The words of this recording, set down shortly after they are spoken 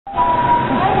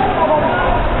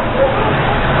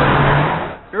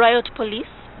Riot police,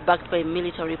 backed by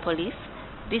military police,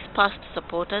 dispersed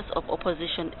supporters of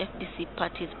opposition FDC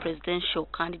party's presidential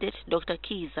candidate Dr.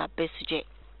 Kizza Besigye.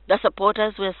 The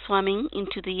supporters were swarming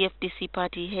into the FDC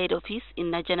party head office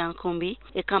in Najjanankumbi,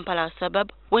 a Kampala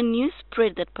suburb, when news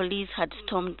spread that police had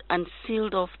stormed and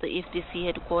sealed off the FDC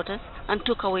headquarters and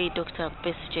took away Dr.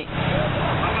 Besigye.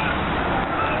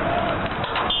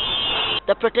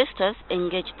 The protesters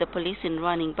engaged the police in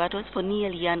running battles for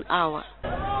nearly an hour.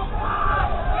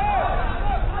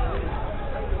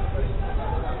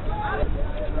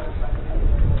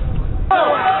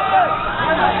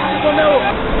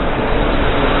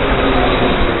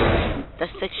 The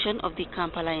section of the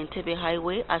Kampala-Entebbe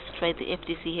highway astride the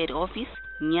FDC head office,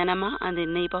 Nyanama and the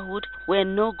neighborhood were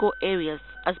no-go areas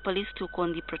as police took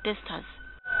on the protesters.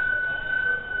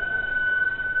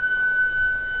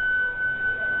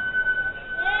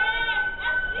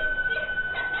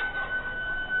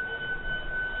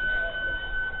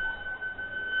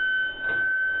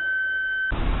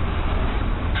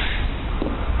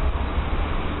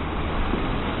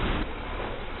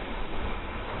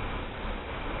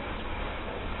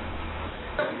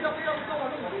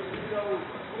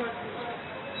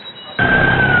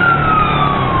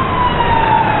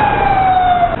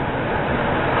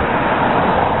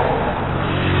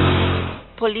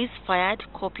 Police fired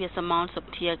copious amounts of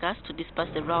tear gas to disperse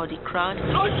the rowdy crowd.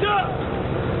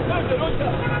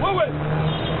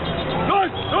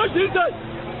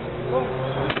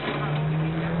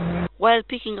 While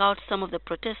picking out some of the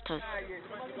protesters.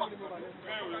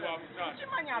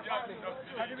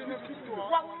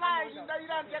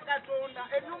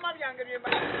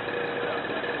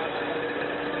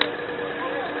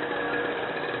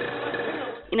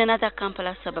 In another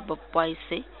Kampala suburb of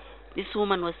Besigye, this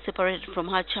woman was separated from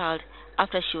her child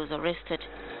after she was arrested.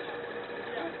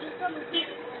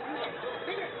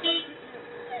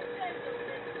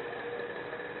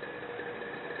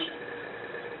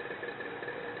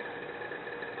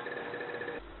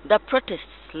 The protests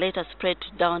later spread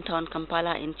to downtown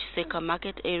Kampala in Chiseka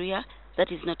market area that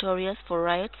is notorious for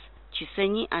riots,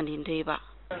 Besigye and Ndeba.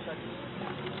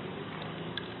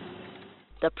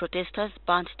 The protesters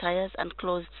burnt tires and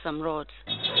closed some roads.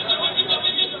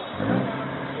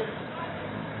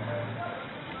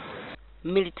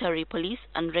 Military police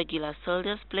and regular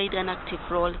soldiers played an active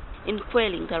role in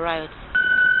quelling the riots.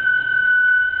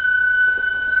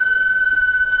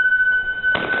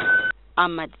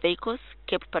 Armored vehicles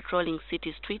kept patrolling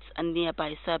city streets and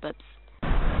nearby suburbs.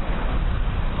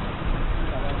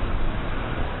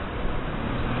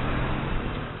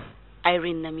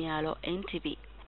 Irene Namialo, NTV.